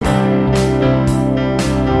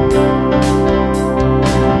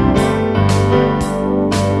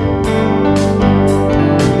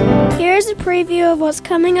what's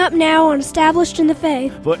coming up now on Established in the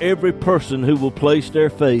Faith. For every person who will place their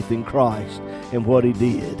faith in Christ and what He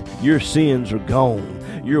did, your sins are gone.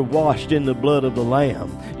 You're washed in the blood of the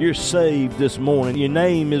Lamb. You're saved this morning. Your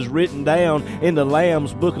name is written down in the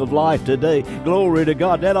Lamb's book of life today. Glory to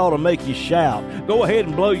God. That ought to make you shout. Go ahead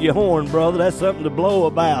and blow your horn, brother. That's something to blow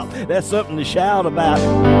about. That's something to shout about.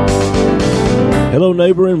 Hello,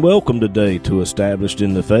 neighbor, and welcome today to Established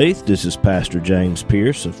in the Faith. This is Pastor James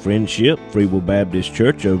Pierce of Friendship Free Will Baptist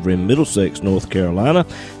Church over in Middlesex, North Carolina,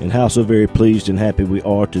 and how so very pleased and happy we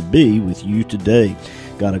are to be with you today.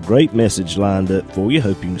 Got a great message lined up for you.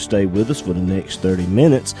 Hope you can stay with us for the next 30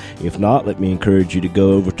 minutes. If not, let me encourage you to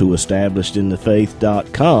go over to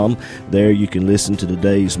establishedinthefaith.com. There you can listen to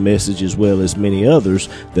today's message as well as many others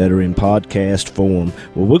that are in podcast form.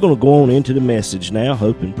 Well, we're going to go on into the message now.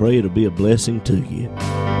 Hope and pray it'll be a blessing to you.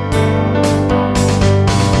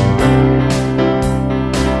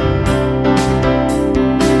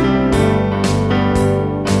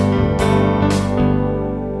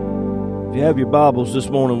 Have your Bibles this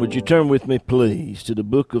morning, would you turn with me, please, to the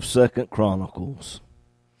book of 2 Chronicles.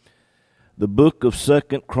 The book of 2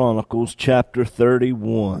 Chronicles, chapter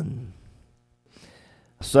 31.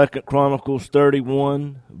 2 Chronicles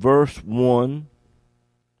 31, verse 1.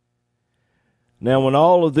 Now when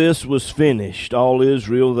all of this was finished, all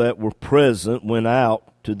Israel that were present went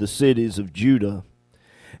out to the cities of Judah,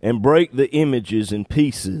 and brake the images in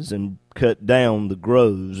pieces, and cut down the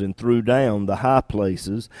groves, and threw down the high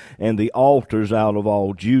places and the altars out of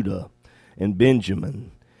all Judah, and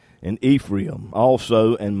Benjamin, and Ephraim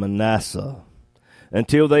also, and Manasseh,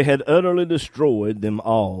 until they had utterly destroyed them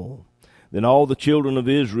all. Then all the children of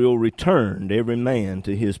Israel returned, every man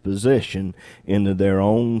to his possession, into their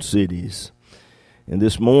own cities. And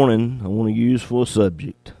this morning I want to use for a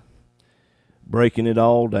subject, breaking it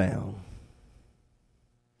all down.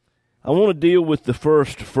 I want to deal with the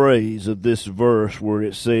first phrase of this verse where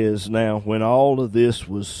it says, now when all of this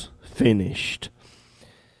was finished.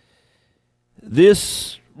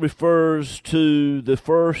 This refers to the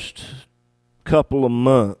first couple of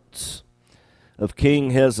months of King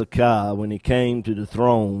Hezekiah when he came to the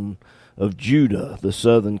throne of Judah, the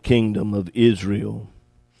southern kingdom of Israel.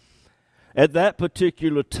 At that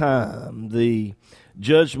particular time, the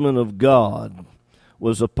judgment of God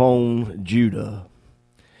was upon Judah,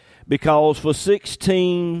 because for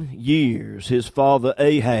 16 years his father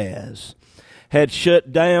Ahaz had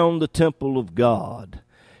shut down the temple of God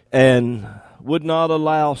and would not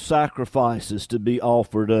allow sacrifices to be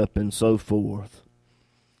offered up and so forth.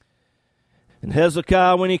 And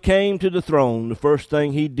Hezekiah, when he came to the throne, the first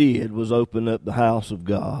thing he did was open up the house of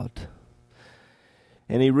God.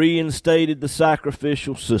 And he reinstated the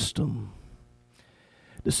sacrificial system.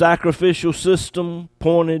 The sacrificial system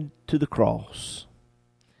pointed to the cross.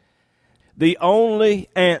 The only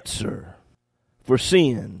answer for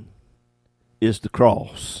sin is the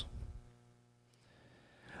cross.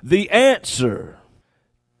 The answer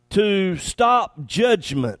to stop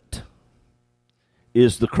judgment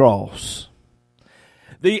is the cross.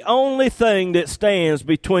 The only thing that stands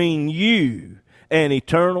between you and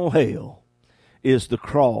eternal hell is the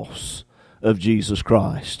cross of Jesus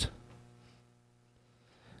Christ.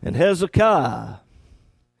 And Hezekiah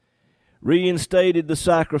reinstated the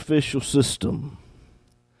sacrificial system.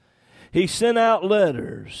 He sent out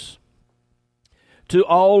letters to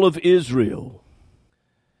all of Israel.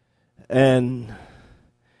 And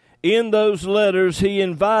in those letters, he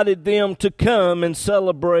invited them to come and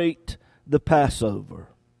celebrate the Passover.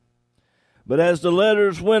 But as the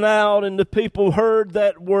letters went out and the people heard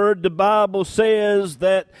that word, the Bible says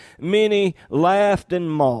that many laughed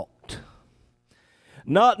and mocked.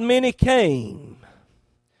 Not many came.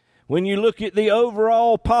 When you look at the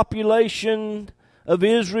overall population of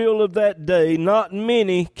Israel of that day, not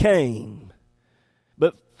many came.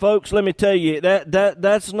 But folks, let me tell you,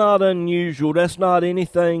 that's not unusual. That's not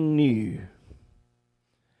anything new.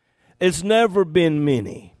 It's never been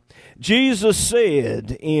many. Jesus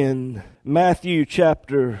said in Matthew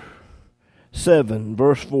chapter 7,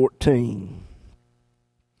 verse 14,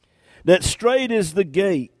 that straight is the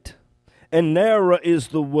gate, and narrow is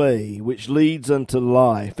the way which leads unto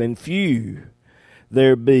life, and few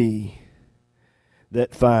there be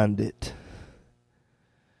that find it.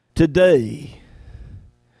 Today,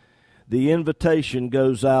 the invitation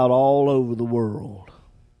goes out all over the world.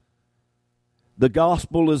 The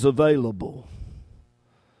gospel is available.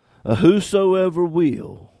 Whosoever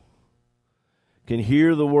will can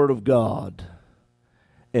hear the word of God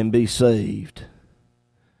and be saved.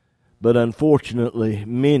 But unfortunately,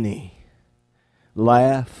 many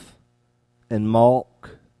laugh and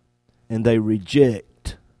mock, and they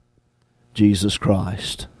reject Jesus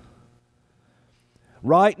Christ.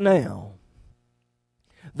 Right now,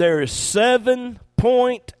 there is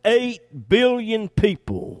 7.8 billion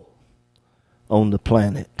people on the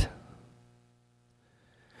planet.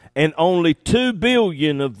 And only 2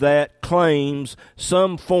 billion of that claims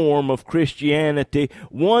some form of Christianity.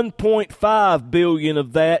 1.5 billion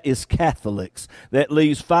of that is Catholics. That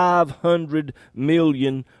leaves 500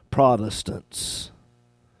 million Protestants.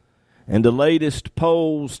 And the latest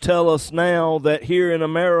polls tell us now that here in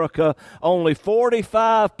America, only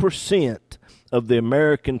 45% of the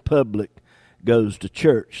American public goes to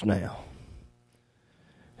church now.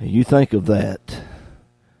 You think of that.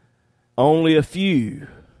 Only a few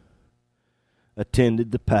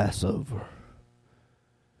attended the Passover.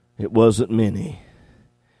 It wasn't many.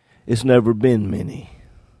 It's never been many.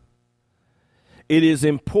 It is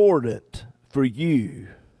important for you,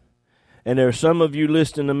 and there are some of you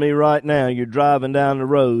listening to me right now, you're driving down the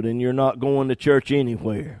road and you're not going to church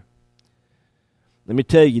anywhere. Let me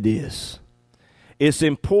tell you this. It's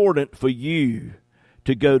important for you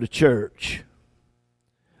to go to church.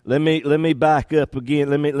 Let me back up again.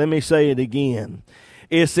 Let me say it again.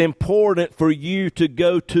 It's important for you to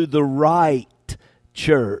go to the right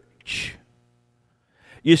church.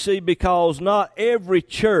 You see, because not every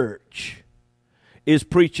church is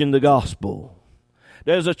preaching the gospel.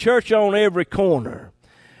 There's a church on every corner,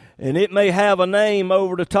 and it may have a name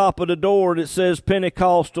over the top of the door that says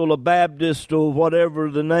Pentecostal or Baptist or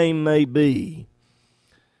whatever the name may be.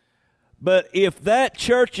 But if that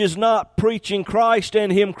church is not preaching Christ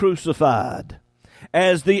and Him crucified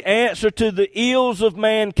as the answer to the ills of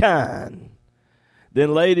mankind,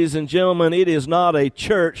 then, ladies and gentlemen, it is not a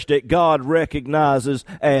church that God recognizes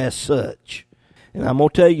as such. And I'm going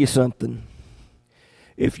to tell you something.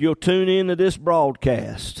 If you'll tune into this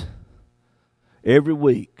broadcast every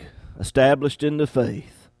week, Established in the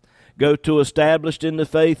Faith, go to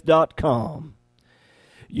establishedinthefaith.com.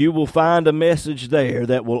 You will find a message there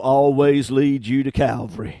that will always lead you to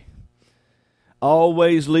Calvary.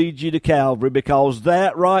 Always lead you to Calvary, because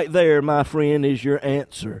that right there, my friend, is your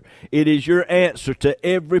answer. It is your answer to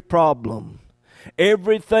every problem.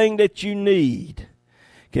 Everything that you need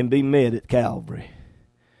can be met at Calvary.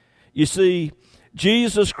 You see,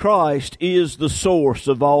 Jesus Christ is the source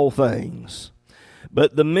of all things.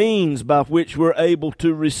 But the means by which we're able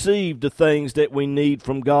to receive the things that we need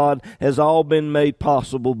from God has all been made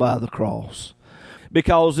possible by the cross.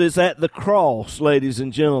 Because it's at the cross, ladies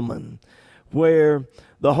and gentlemen, where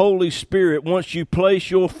the Holy Spirit, once you place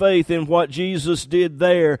your faith in what Jesus did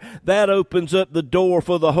there, that opens up the door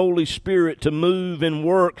for the Holy Spirit to move and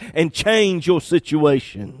work and change your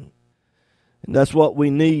situation. And that's what we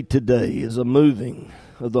need today, is a moving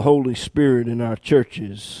of the Holy Spirit in our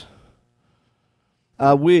churches.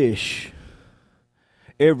 I wish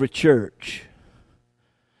every church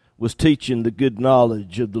was teaching the good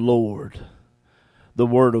knowledge of the Lord, the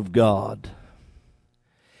Word of God.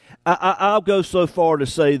 I'll go so far to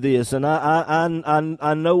say this, and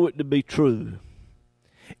I know it to be true.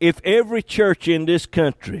 If every church in this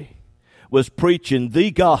country was preaching the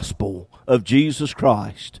gospel of Jesus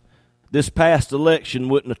Christ, this past election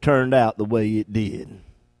wouldn't have turned out the way it did.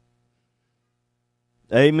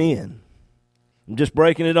 Amen. I'm just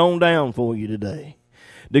breaking it on down for you today.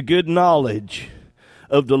 The good knowledge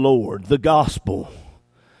of the Lord, the gospel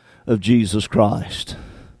of Jesus Christ.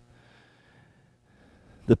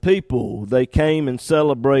 The people, they came and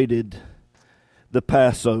celebrated the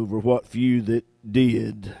Passover, what few that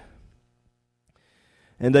did.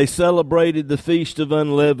 And they celebrated the Feast of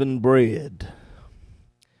Unleavened Bread.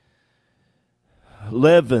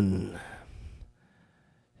 Leaven,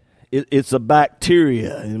 it's a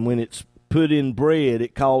bacteria, and when it's put in bread,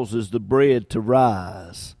 it causes the bread to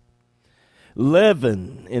rise.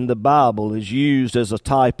 Leaven in the Bible is used as a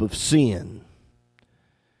type of sin.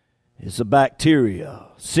 It's a bacteria.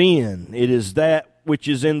 Sin, it is that which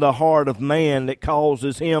is in the heart of man that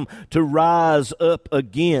causes him to rise up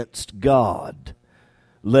against God.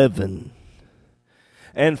 Leaven.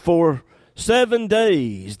 And for 7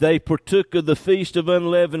 days they partook of the Feast of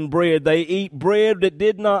Unleavened Bread. They eat bread that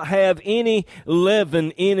did not have any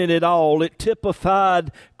leaven in it at all. It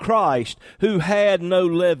typified Christ, who had no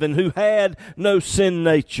leaven, who had no sin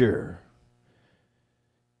nature.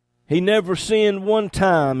 He never sinned one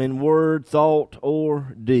time in word, thought,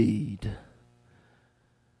 or deed.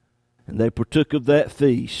 And they partook of that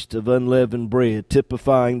feast of unleavened bread,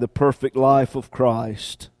 typifying the perfect life of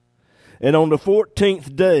Christ. And on the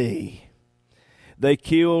 14th day, they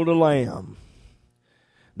killed a lamb.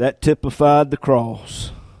 That typified the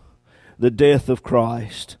cross, the death of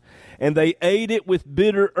Christ. And they ate it with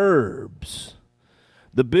bitter herbs.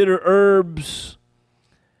 The bitter herbs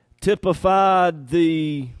typified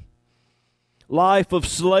the life of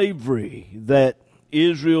slavery that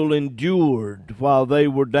Israel endured while they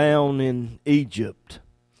were down in Egypt.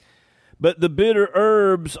 But the bitter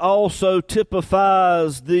herbs also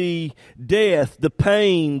typifies the death, the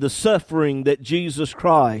pain, the suffering that Jesus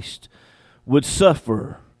Christ would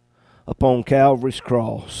suffer upon Calvary's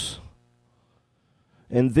cross.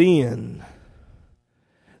 And then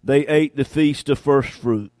they ate the feast of first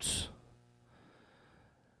fruits.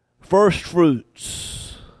 First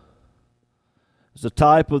fruits is a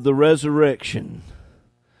type of the resurrection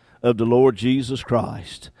of the Lord Jesus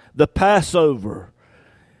Christ. The Passover,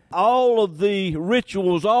 all of the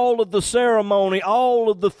rituals, all of the ceremony, all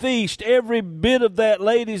of the feast, every bit of that,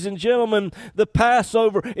 ladies and gentlemen, the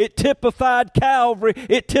Passover, it typified Calvary,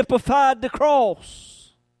 it typified the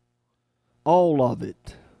cross. All of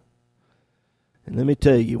it. And let me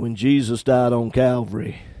tell you, when Jesus died on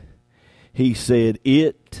Calvary, he said,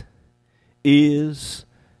 "It is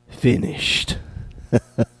finished."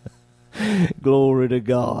 Glory to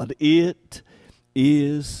God. It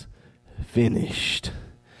is finished.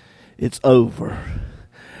 It's over.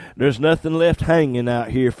 There's nothing left hanging out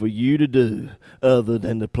here for you to do other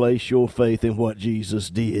than to place your faith in what Jesus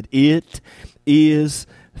did. It is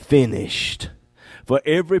finished. For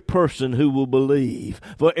every person who will believe,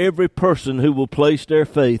 for every person who will place their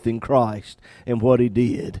faith in Christ and what he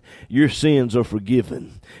did, your sins are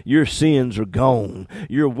forgiven. Your sins are gone.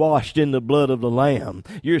 You're washed in the blood of the Lamb.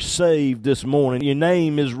 You're saved this morning. Your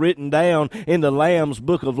name is written down in the Lamb's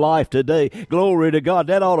book of life today. Glory to God.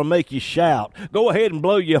 That ought to make you shout. Go ahead and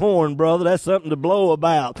blow your horn, brother. That's something to blow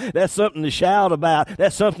about. That's something to shout about.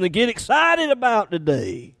 That's something to get excited about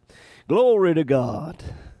today. Glory to God.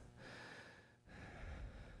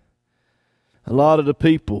 A lot of the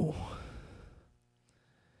people,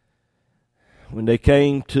 when they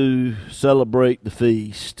came to celebrate the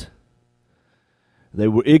feast, they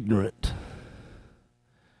were ignorant.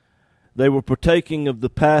 They were partaking of the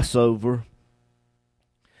Passover,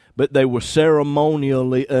 but they were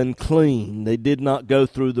ceremonially unclean. They did not go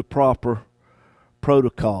through the proper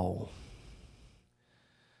protocol.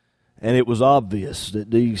 And it was obvious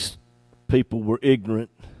that these people were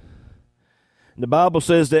ignorant. The Bible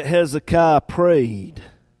says that Hezekiah prayed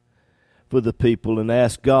for the people and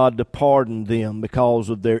asked God to pardon them because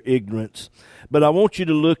of their ignorance. But I want you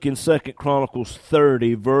to look in 2 Chronicles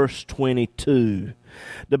 30, verse 22.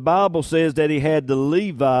 The Bible says that he had the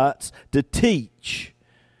Levites to teach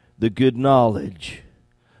the good knowledge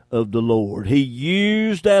of the Lord. He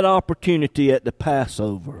used that opportunity at the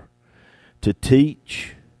Passover to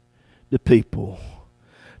teach the people,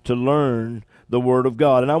 to learn the Word of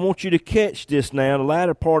God. And I want you to catch this now, the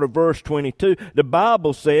latter part of verse 22. The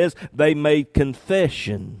Bible says they made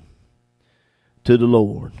confession to the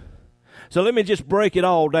Lord. So let me just break it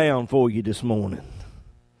all down for you this morning.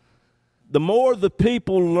 The more the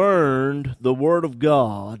people learned the Word of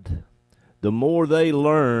God, the more they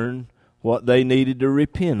learned what they needed to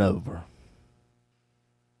repent over.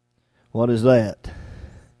 What is that?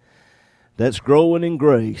 That's growing in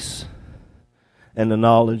grace and the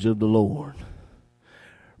knowledge of the Lord.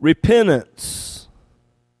 Repentance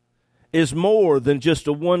is more than just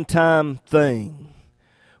a one-time thing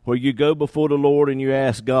where you go before the Lord and you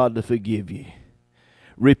ask God to forgive you.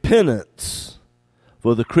 Repentance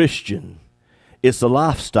for the Christian is a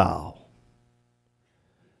lifestyle.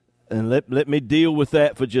 And let me deal with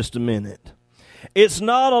that for just a minute. It's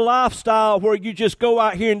not a lifestyle where you just go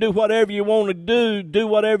out here and do whatever you want to do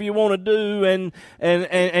whatever you want to do,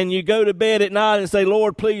 and you go to bed at night and say,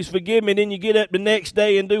 "Lord, please forgive me." Then you get up the next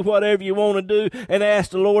day and do whatever you want to do and ask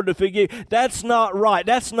the Lord to forgive. That's not right.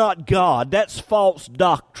 That's not God. That's false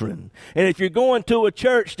doctrine. And if you're going to a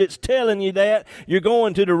church that's telling you that, you're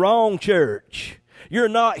going to the wrong church. You're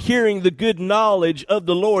not hearing the good knowledge of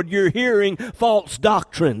the Lord. You're hearing false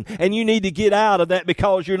doctrine. And you need to get out of that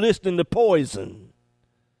because you're listening to poison.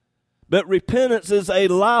 But repentance is a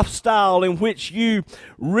lifestyle in which you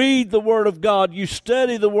read the Word of God, you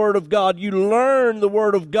study the Word of God, you learn the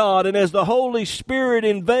Word of God, and as the Holy Spirit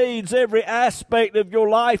invades every aspect of your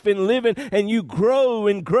life and living, and you grow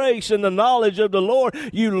in grace and the knowledge of the Lord,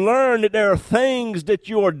 you learn that there are things that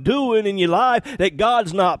you are doing in your life that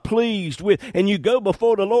God's not pleased with, and you go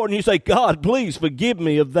before the Lord and you say, "God, please forgive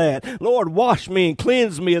me of that. Lord, wash me and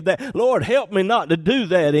cleanse me of that. Lord, help me not to do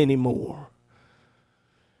that anymore."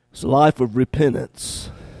 It's a life of repentance.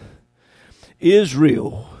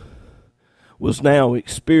 Israel was now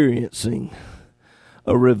experiencing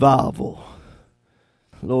a revival.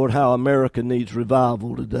 Lord, how America needs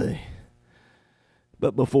revival today.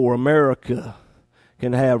 But before America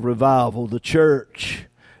can have revival. The church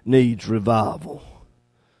needs revival.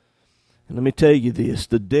 And let me tell you this,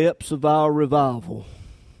 the depths of our revival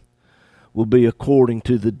will be according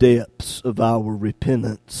to the depths of our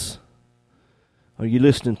repentance. Are you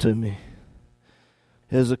listening to me?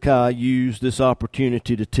 Hezekiah used this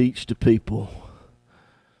opportunity to teach the people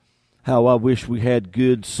how I wish we had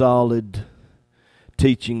good, solid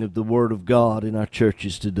teaching of the Word of God in our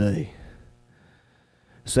churches today.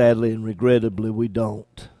 Sadly and regrettably, we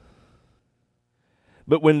don't.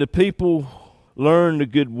 But when the people learn the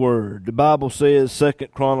good Word, the Bible says, 2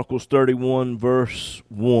 Chronicles 31, verse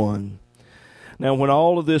 1, now when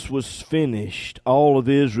all of this was finished, all of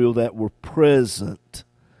Israel that were present,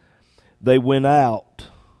 they went out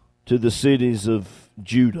to the cities of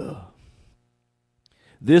Judah.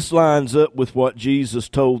 This lines up with what Jesus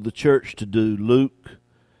told the church to do, Luke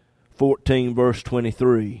 14, verse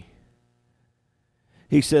 23.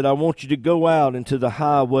 He said, I want you to go out into the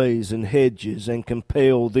highways and hedges and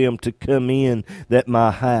compel them to come in that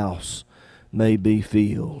my house may be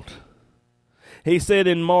filled. He said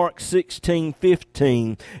in Mark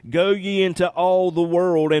 16:15, go ye into all the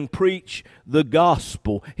world and preach the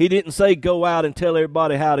gospel. He didn't say go out and tell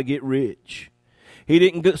everybody how to get rich. He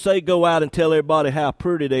didn't say go out and tell everybody how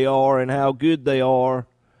pretty they are and how good they are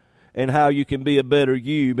and how you can be a better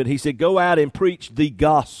you. But he said go out and preach the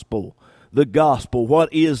gospel. The gospel. What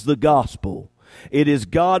is the gospel? It is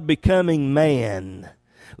God becoming man,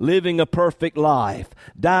 living a perfect life,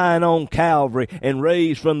 dying on Calvary, and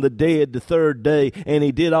raised from the dead the third day. And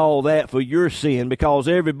he did all that for your sin, because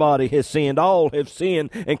everybody has sinned. All have sinned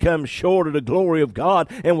and come short of the glory of God.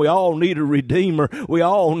 And we all need a Redeemer. We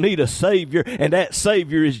all need a Savior. And that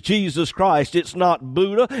Savior is Jesus Christ. It's not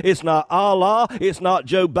Buddha. It's not Allah. It's not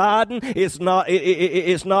Joe Biden. It's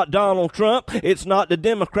not Donald Trump. It's not the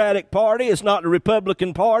Democratic Party. It's not the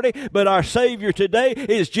Republican Party. But our Savior today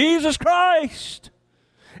is Jesus Christ.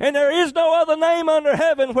 And there is no other name under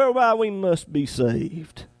heaven whereby we must be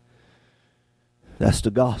saved. That's the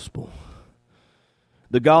gospel.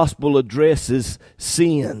 The gospel addresses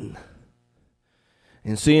sin.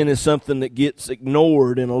 And sin is something that gets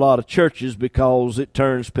ignored in a lot of churches because it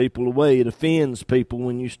turns people away. It offends people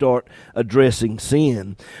when you start addressing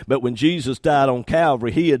sin. But when Jesus died on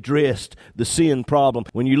Calvary, he addressed the sin problem.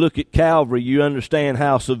 When you look at Calvary, you understand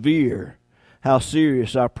how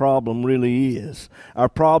serious our problem really is. Our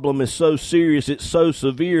problem is so serious, it's so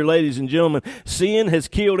severe, ladies and gentlemen. Sin has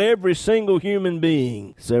killed every single human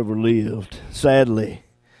being that's ever lived. Sadly,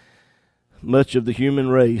 much of the human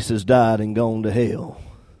race has died and gone to hell.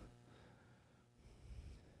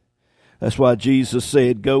 That's why Jesus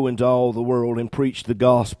said, go into all the world and preach the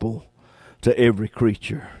gospel to every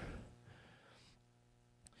creature.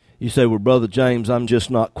 You say, well, Brother James, I'm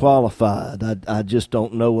just not qualified. I just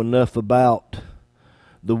don't know enough about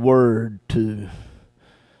the Word to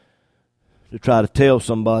try to tell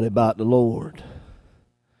somebody about the Lord.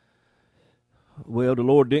 Well, the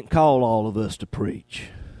Lord didn't call all of us to preach,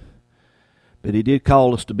 but He did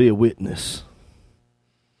call us to be a witness.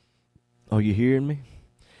 Are you hearing me?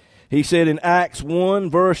 He said in Acts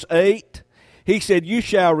 1, verse 8, He said, you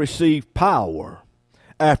shall receive power.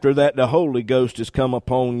 After that, the Holy Ghost is come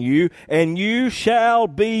upon you, and you shall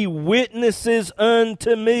be witnesses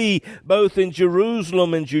unto me, both in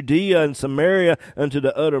Jerusalem and Judea and Samaria, unto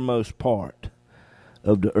the uttermost part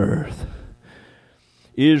of the earth.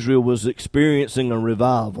 Israel was experiencing a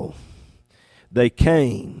revival. They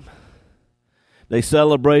came. They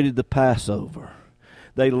celebrated the Passover.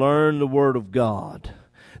 They learned the Word of God.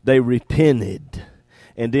 They repented,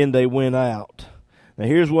 and then they went out. Now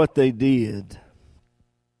here's what they did.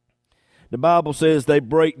 The Bible says they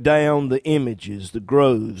break down the images, the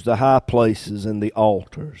groves, the high places, and the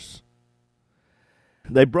altars.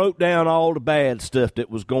 They broke down all the bad stuff that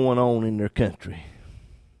was going on in their country.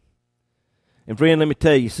 And friend, let me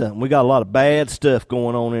tell you something. We got a lot of bad stuff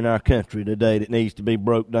going on in our country today that needs to be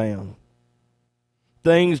broke down.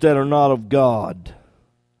 Things that are not of God.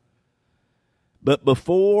 But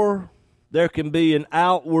before there can be an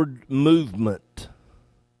outward movement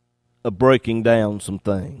of breaking down some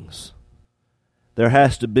things, there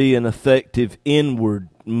has to be an effective inward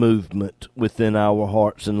movement within our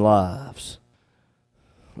hearts and lives.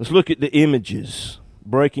 Let's look at the images,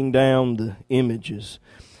 breaking down the images.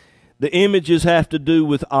 The images have to do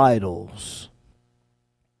with idols.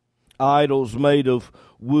 Idols made of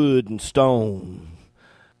wood and stone.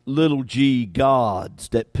 Little g gods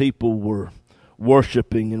that people were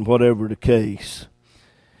worshiping in whatever the case.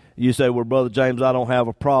 You say, well, Brother James, I don't have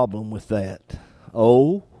a problem with that.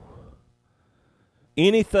 Oh,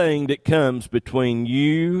 anything that comes between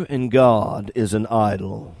you and God is an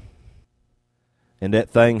idol. And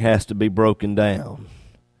that thing has to be broken down.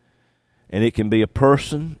 And it can be a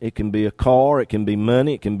person, it can be a car, it can be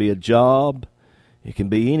money, it can be a job, it can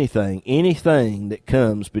be anything. Anything that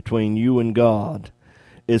comes between you and God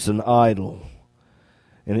is an idol,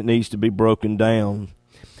 and it needs to be broken down.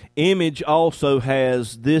 Image also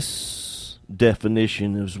has this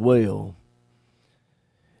definition as well.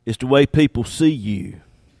 It's the way people see you.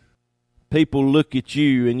 People look at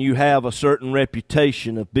you and you have a certain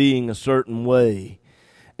reputation of being a certain way,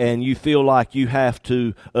 and you feel like you have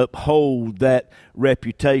to uphold that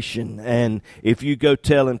reputation. And if you go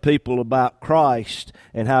telling people about Christ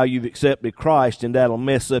and how you've accepted Christ, and that'll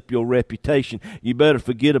mess up your reputation, you better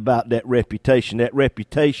forget about that reputation. That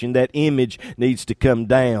reputation, that image needs to come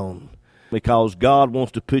down, because God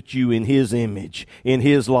wants to put you in His image, in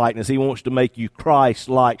His likeness. He wants to make you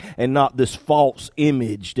Christ-like, and not this false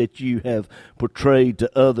image that you have portrayed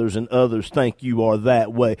to others, and others think you are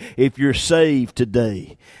that way. If you're saved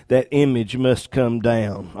today, that image must come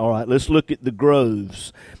down. All right, let's look at the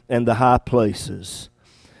groves and the high places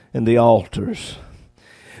and the altars.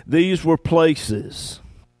 These were places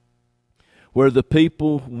where the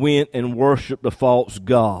people went and worshiped a false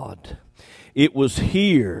god. It was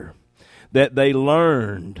here that they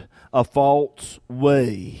learned a false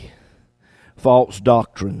way, false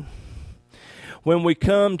doctrine. When we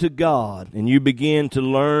come to God and you begin to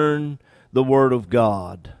learn the Word of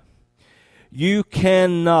God, you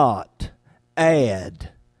cannot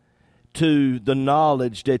add to the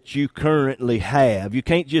knowledge that you currently have. You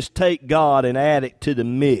can't just take God and add it to the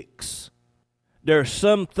mix. There are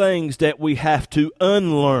some things that we have to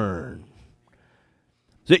unlearn.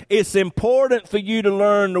 It's important for you to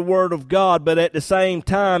learn the Word of God, but at the same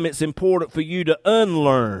time, it's important for you to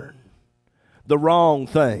unlearn the wrong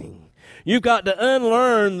thing. You've got to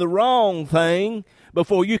unlearn the wrong thing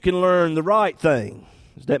before you can learn the right thing.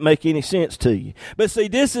 Does that make any sense to you? But see,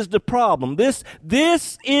 this is the problem. This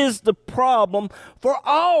is the problem for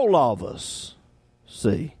all of us.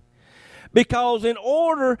 See? Because in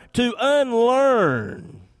order to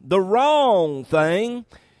unlearn the wrong thing,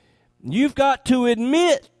 you've got to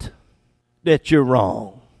admit that you're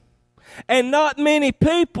wrong. And not many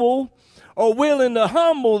people are willing to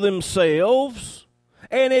humble themselves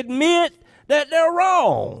and admit that they're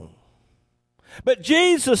wrong. But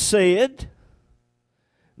Jesus said,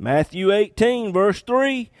 Matthew 18, verse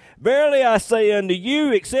 3, "Verily I say unto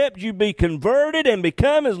you, except you be converted and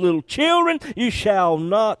become as little children, you shall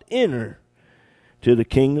not enter to the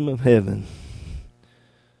kingdom of heaven."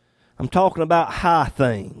 I'm talking about high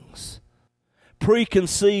things.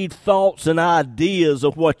 Preconceived thoughts and ideas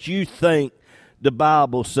of what you think the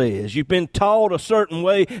Bible says. You've been taught a certain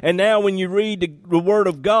way, and now when you read the Word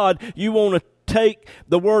of God, you want to take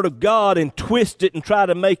the Word of God and twist it and try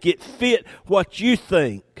to make it fit what you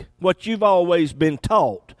think, what you've always been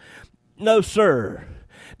taught. No, sir.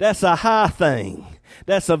 That's a high thing.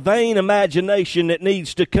 That's a vain imagination that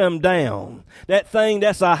needs to come down.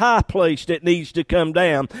 That's a high place that needs to come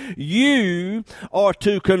down. You are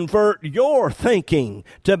to convert your thinking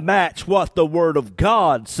to match what the Word of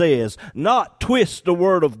God says, not twist the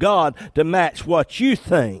Word of God to match what you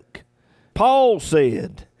think. Paul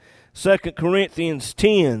said, 2 Corinthians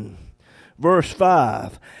 10, verse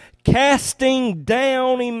 5, "Casting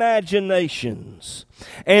down imaginations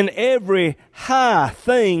and every high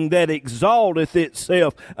thing that exalteth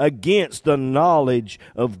itself against the knowledge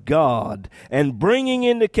of God, and bringing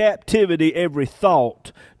into captivity every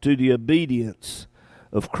thought to the obedience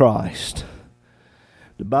of Christ."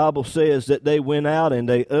 The Bible says that they went out and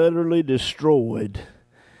they utterly destroyed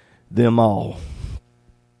them all.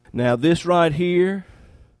 Now this right here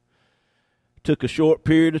took a short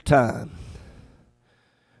period of time.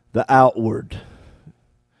 The outward,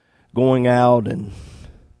 going out and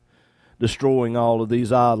destroying all of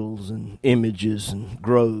these idols and images and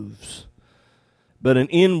groves. But an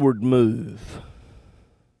inward move,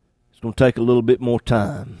 it's going to take a little bit more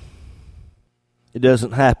time. It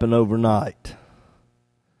doesn't happen overnight.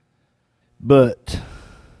 But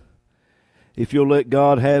if you'll let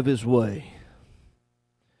God have His way,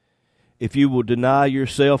 if you will deny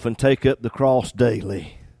yourself and take up the cross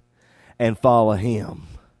daily and follow Him,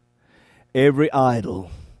 every idol,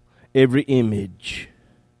 every image,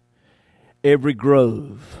 every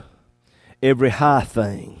grove, every high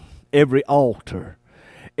thing, every altar,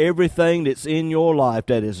 everything that's in your life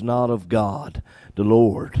that is not of God, the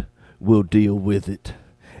Lord will deal with it.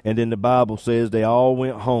 And then the Bible says they all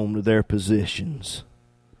went home to their possessions.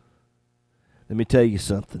 Let me tell you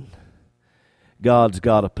something. God's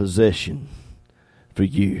got a possession for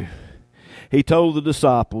you. He told the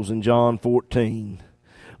disciples in John 14,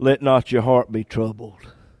 "Let not your heart be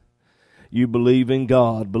troubled. You believe in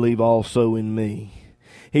God, believe also in me.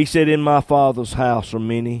 He said, in my Father's house are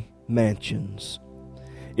many mansions.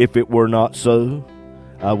 If it were not so,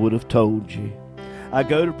 I would have told you. I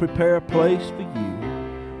go to prepare a place for you.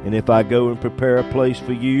 And if I go and prepare a place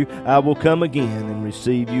for you, I will come again and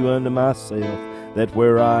receive you unto myself, that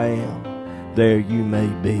where I am, there you may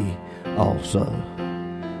be also.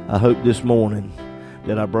 I hope this morning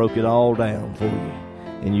that I broke it all down for you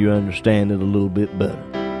and you understand it a little bit better.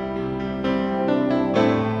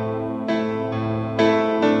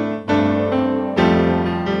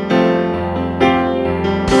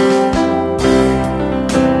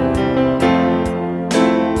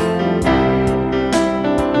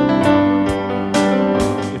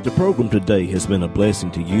 The program today has been a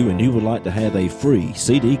blessing to you, and you would like to have a free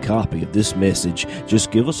CD copy of this message,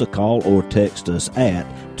 just give us a call or text us at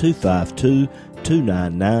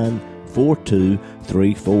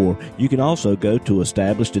 252-299-4234. You can also go to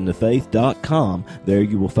establishedinthefaith.com. There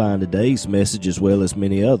you will find today's message as well as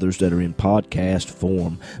many others that are in podcast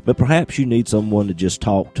form. But perhaps you need someone to just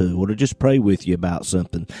talk to or to just pray with you about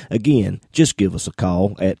something. Again, just give us a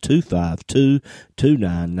call at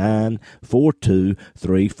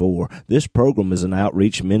 252-299-4234. This program is an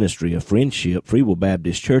outreach ministry of Friendship Free Will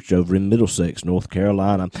Baptist Church over in Middlesex, North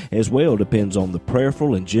Carolina. As well depends on the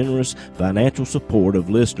prayerful and generous financial support of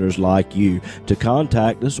listeners like you. To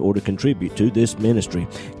contact us or to contribute to this ministry,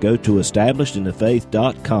 go to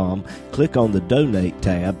establishedinthefaith.com, click on the Donate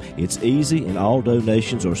tab. It's easy and all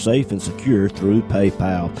donations are safe and secure through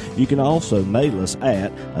PayPal. You can also mail us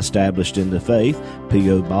at Established in the Faith,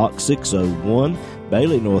 P.O. Box 601,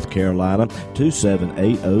 Bailey, North Carolina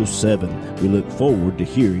 27807. We look forward to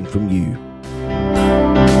hearing from you.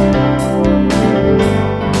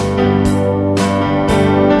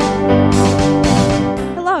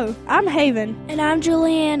 I'm Haven. And I'm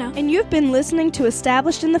Juliana. And you've been listening to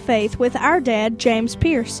Established in the Faith with our dad, James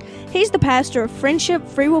Pierce. He's the pastor of Friendship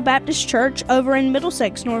Free Will Baptist Church over in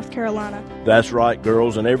Middlesex, North Carolina. That's right,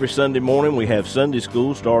 girls. And every Sunday morning we have Sunday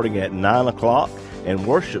school starting at 9 o'clock and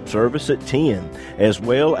worship service at 10, as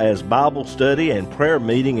well as Bible study and prayer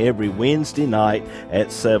meeting every Wednesday night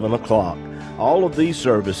at 7 o'clock. All of these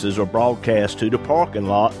services are broadcast to the parking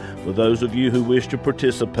lot for those of you who wish to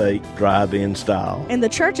participate drive-in style. And the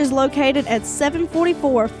church is located at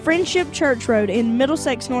 744 Friendship Church Road in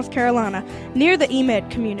Middlesex, North Carolina, near the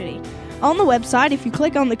EMED community. On the website, if you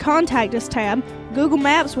click on the Contact Us tab, Google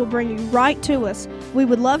Maps will bring you right to us. We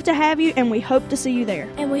would love to have you, and we hope to see you there.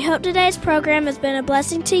 And we hope today's program has been a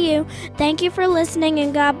blessing to you. Thank you for listening,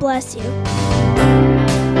 and God bless you.